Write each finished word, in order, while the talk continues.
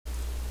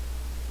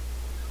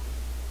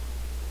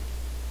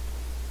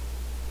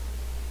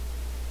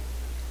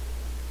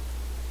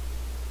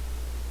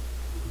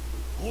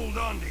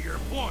Hold on to your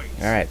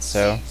points. Alright,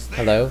 so,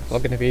 hello,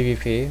 welcome to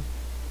PvP.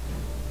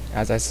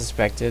 As I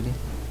suspected,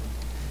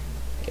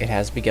 it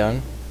has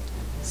begun.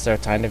 It's our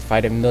time to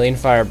fight 1,000,000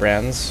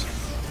 firebrands.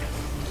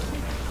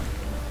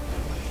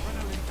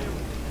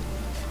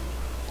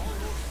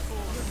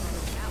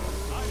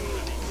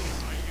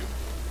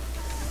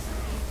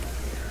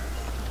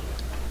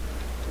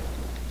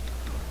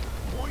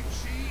 Point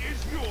C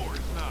is yours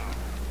now.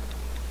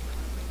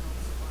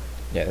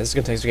 Yeah, this is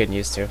gonna take some getting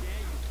used to.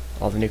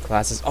 All the new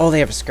classes. Oh, they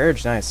have a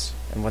Scourge, nice.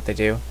 And what they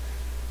do.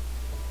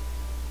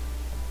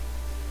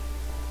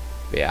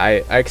 But yeah,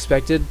 I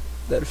expected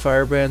that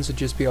firebrands would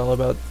just be all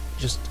about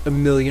just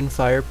 1,000,000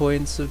 fire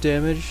points of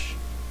damage.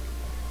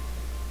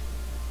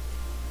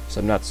 So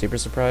I'm not super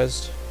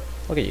surprised.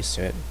 I'll get used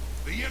to it.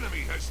 The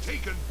enemy has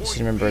taken Just point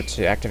remember B.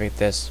 to activate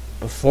this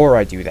before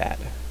I do that.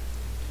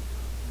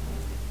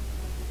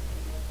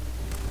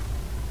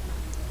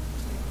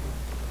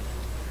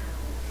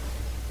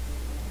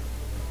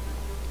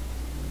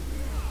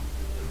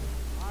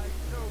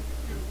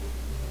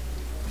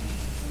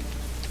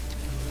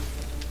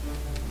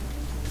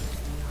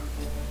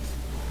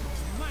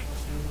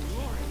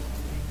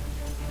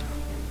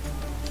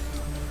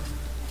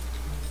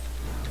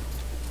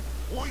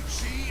 Point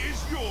C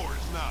is yours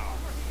now.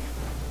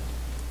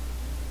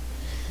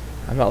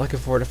 I'm not looking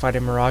forward to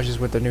fighting mirages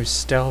with the new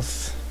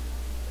stealth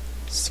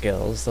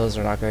skills. Those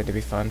are not going to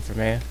be fun for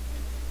me.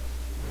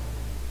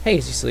 Hey,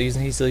 he's still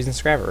using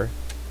Scrabber.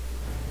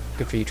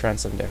 Good for you trying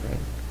something different.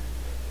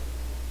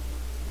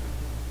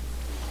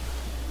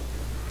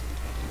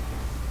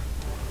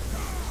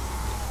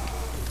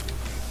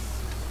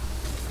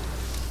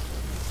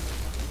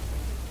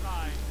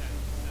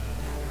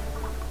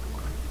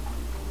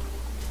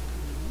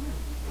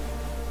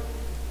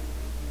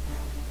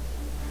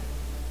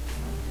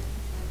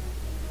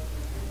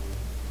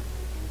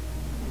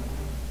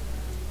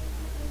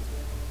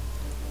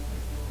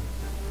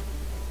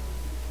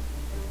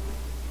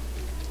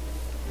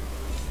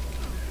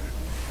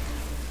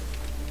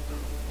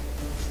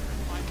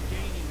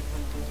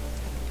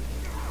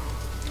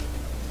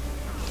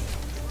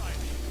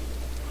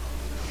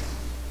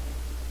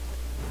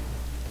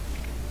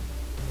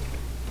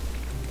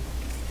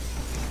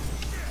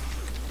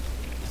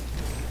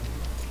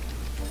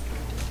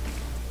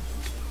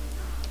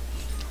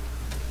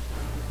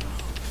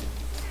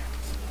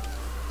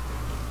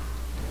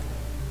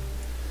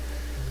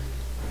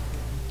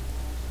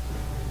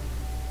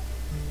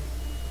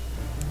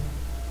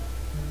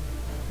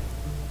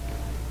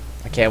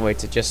 I can't wait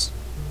to just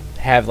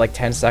have like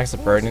 10 stacks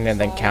of burning and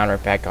then counter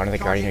it back onto the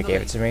guardian who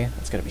gave it to me.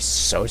 That's gonna be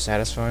so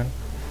satisfying.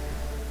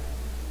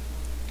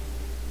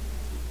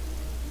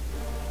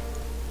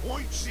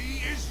 Point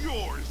C is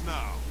yours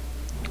now.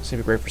 It's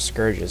gonna be great for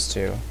scourges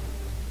too.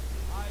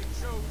 I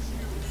chose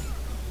you.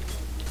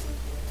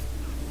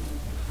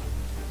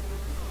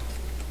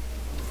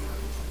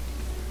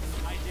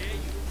 I dare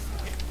you.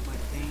 My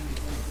pain.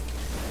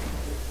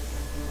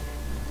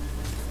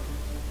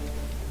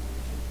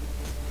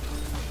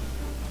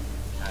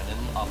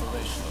 Cannon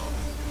operational.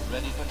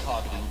 Ready for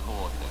targeting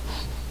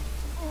coordinates.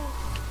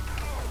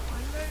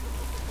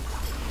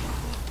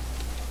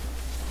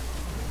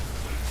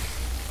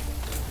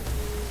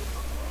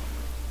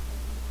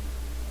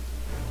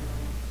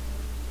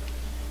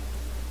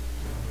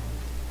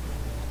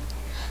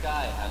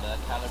 Skyhammer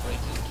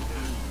calibrated to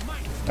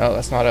Rune. Oh,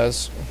 that's not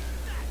us.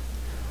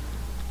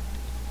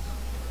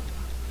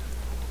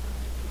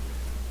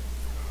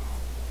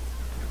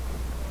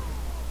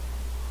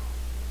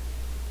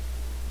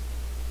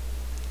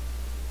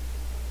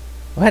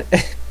 What?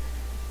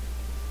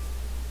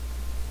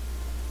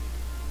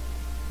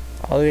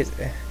 Always.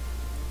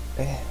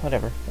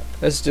 Whatever.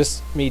 That's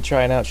just me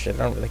trying out shit. I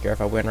don't really care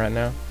if I win right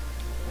now.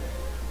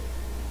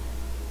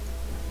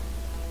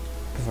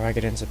 Before I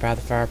get into Path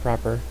of Fire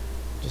proper,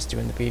 just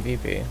doing the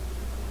PvP.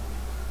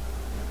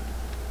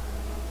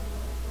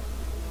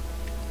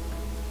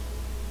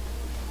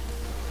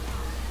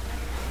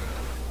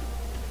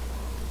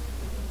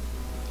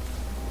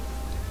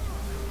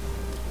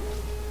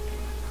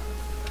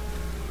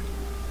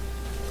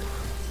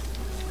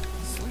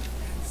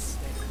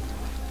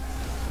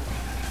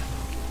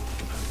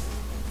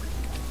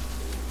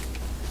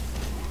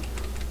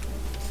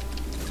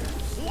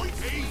 Point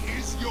A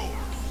is yours.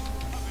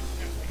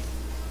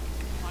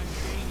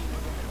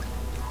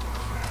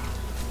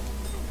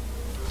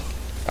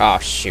 Oh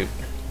shoot.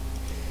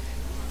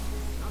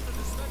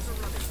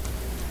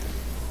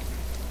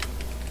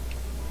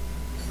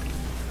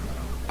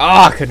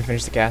 Ah, I couldn't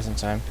finish the cast in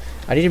time.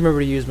 I need to remember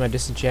to use my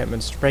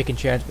Disenchantments, break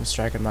Enchantment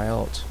strike on my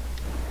ult.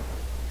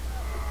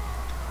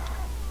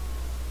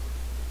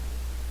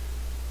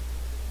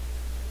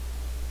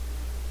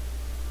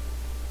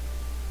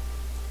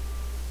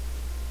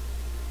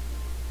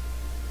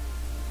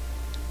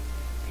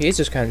 He's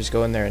just kind of just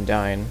going there and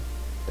dying.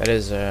 That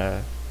is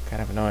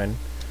kind of annoying.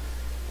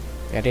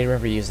 Yeah, I need to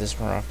remember to use this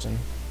more often.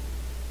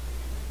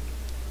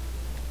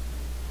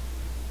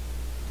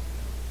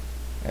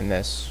 And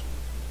this.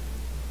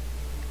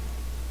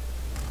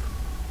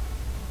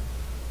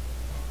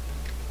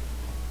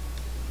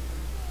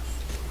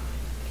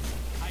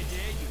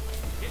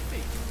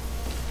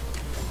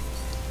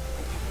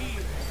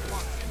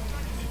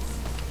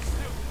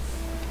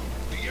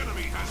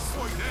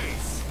 Point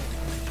ace.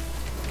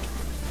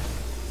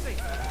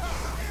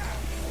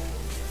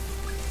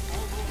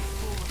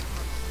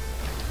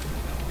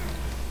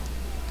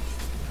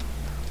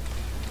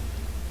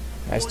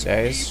 Nice Point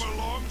days. B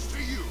belongs to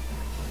you.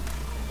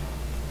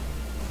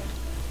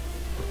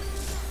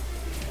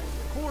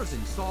 Cores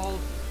installed.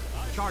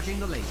 Charging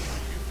the laser.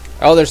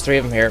 Oh, there's 3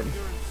 of them here.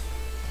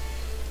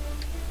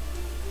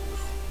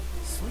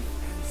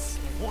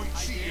 Point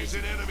C is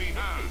in enemy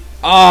hands.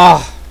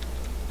 Ah!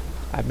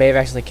 I may have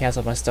actually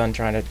canceled my stun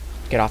trying to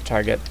get off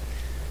target.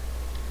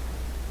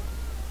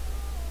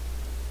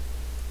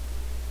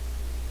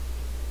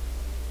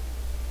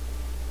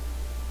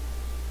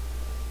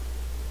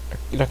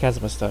 You don't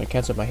cancel my stun,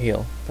 cancel my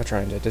heal by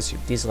trying to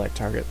deselect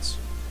targets.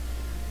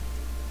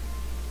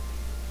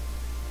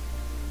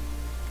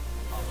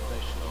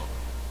 Operational.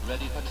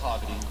 Ready for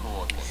targeting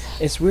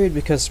coordinates. It's weird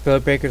because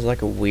Spellbreaker is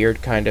like a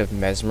weird kind of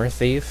mesmer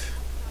thief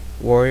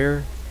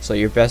warrior. So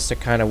you're best to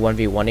kind of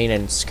 1v1ing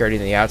and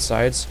skirting the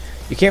outsides.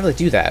 You can't really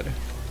do that.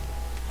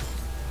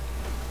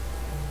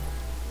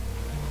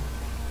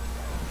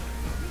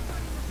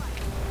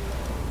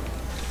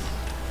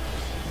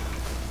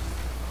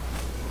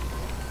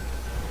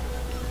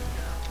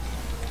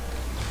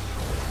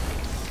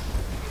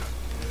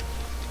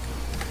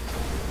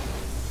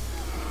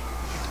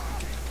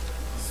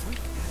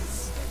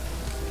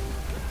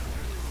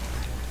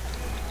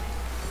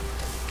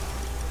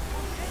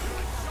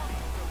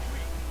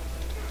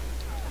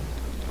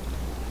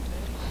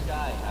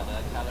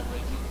 Skyhammer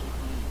calibrating to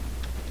blue.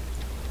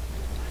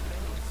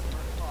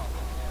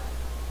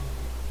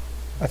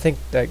 I think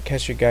that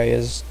catcher guy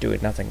is doing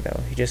nothing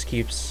though. He just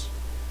keeps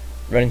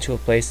running to a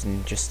place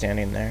and just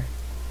standing there.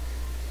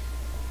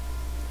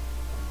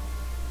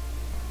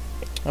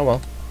 Oh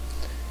well.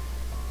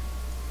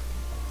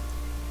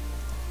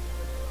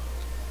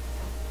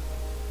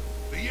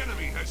 The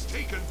enemy has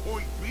taken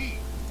point B.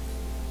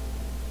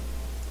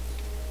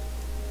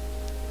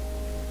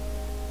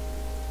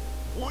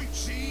 Point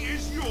C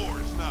is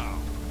yours now.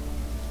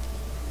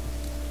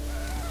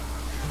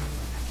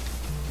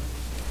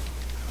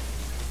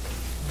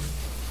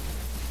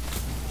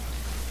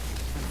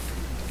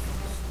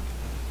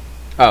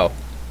 Oh,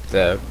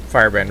 the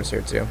firebrand was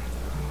here too.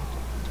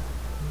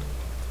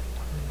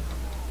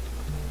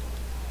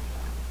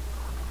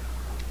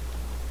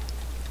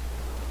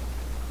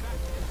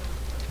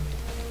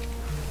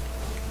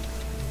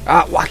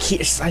 Ah, why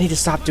can't I need to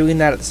stop doing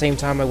that at the same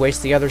time I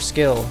waste the other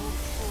skill.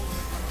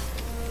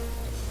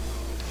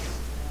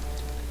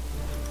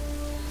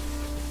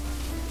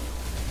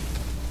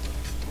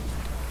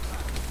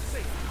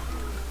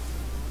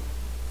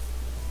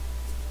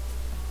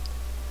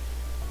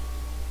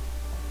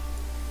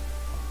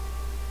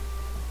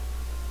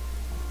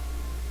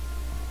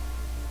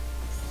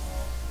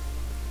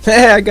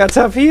 I got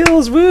top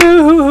heals,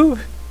 woo!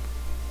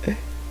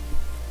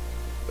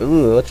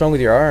 Ooh, what's wrong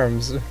with your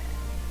arms?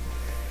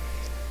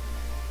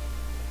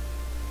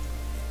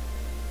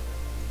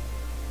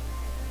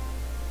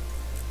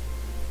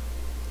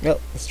 Well,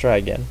 let's try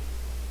again.